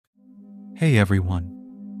Hey everyone,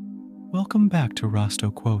 welcome back to Rosto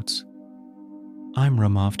Quotes. I'm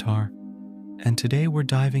Ramavtar, and today we're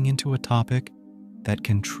diving into a topic that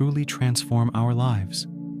can truly transform our lives,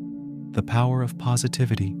 the power of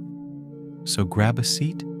positivity. So grab a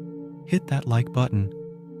seat, hit that like button,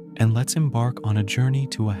 and let's embark on a journey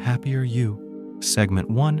to a happier you. Segment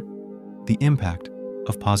 1, The Impact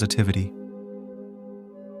of Positivity.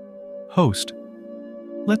 Host,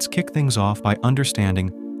 let's kick things off by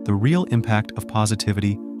understanding the real impact of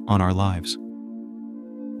positivity on our lives.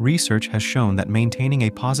 Research has shown that maintaining a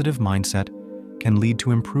positive mindset can lead to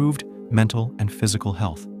improved mental and physical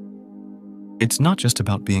health. It's not just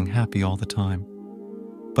about being happy all the time,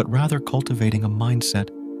 but rather cultivating a mindset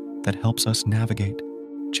that helps us navigate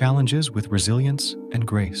challenges with resilience and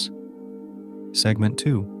grace. Segment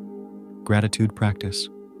 2, Gratitude Practice.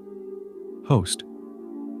 Host,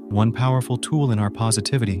 one powerful tool in our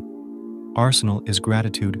positivity arsenal is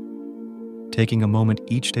gratitude. Taking a moment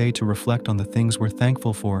each day to reflect on the things we're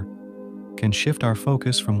thankful for can shift our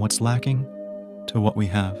focus from what's lacking to what we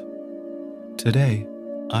have. Today,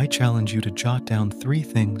 I challenge you to jot down 3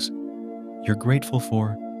 things you're grateful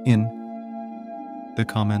for in the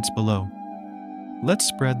comments below. Let's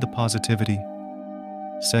spread the positivity.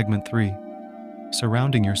 Segment 3,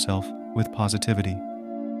 Surrounding yourself with positivity.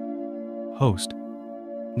 Host,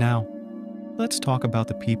 now, let's talk about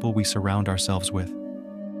the people we surround ourselves with.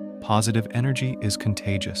 Positive energy is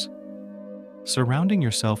contagious. Surrounding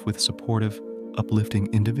yourself with supportive, uplifting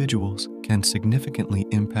individuals can significantly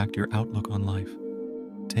impact your outlook on life.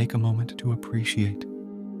 Take a moment to appreciate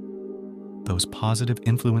those positive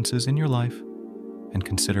influences in your life and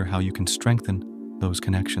consider how you can strengthen those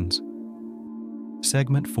connections.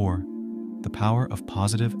 Segment 4, The Power of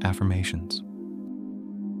Positive Affirmations.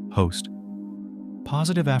 Host,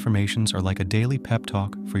 positive affirmations are like a daily pep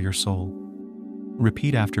talk for your soul.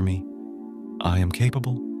 Repeat after me. I am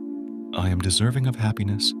capable. I am deserving of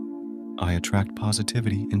happiness. I attract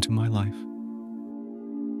positivity into my life.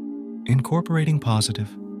 Incorporating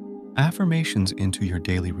positive affirmations into your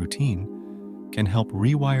daily routine can help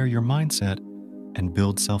rewire your mindset and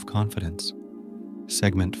build self-confidence.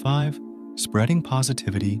 Segment 5, Spreading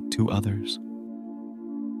Positivity to Others.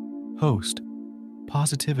 Host,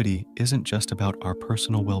 positivity isn't just about our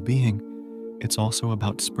personal well-being, it's also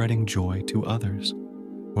about spreading joy to others.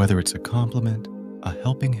 Whether it's a compliment, a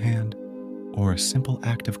helping hand, or a simple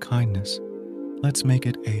act of kindness, let's make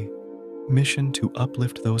it a mission to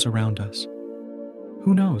uplift those around us.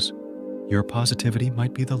 Who knows? Your positivity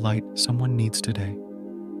might be the light someone needs today.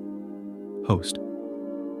 Host.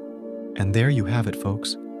 And there you have it,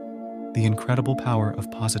 folks. The incredible power of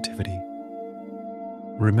positivity.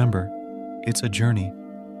 Remember, it's a journey,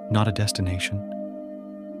 not a destination.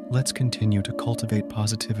 Let's continue to cultivate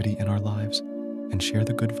positivity in our lives and share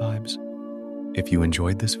the good vibes. If you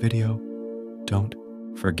enjoyed this video, don't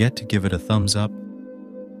forget to give it a thumbs up,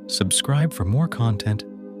 subscribe for more content,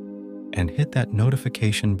 and hit that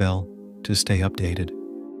notification bell to stay updated.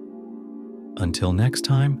 Until next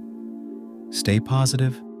time, stay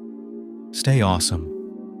positive, stay awesome.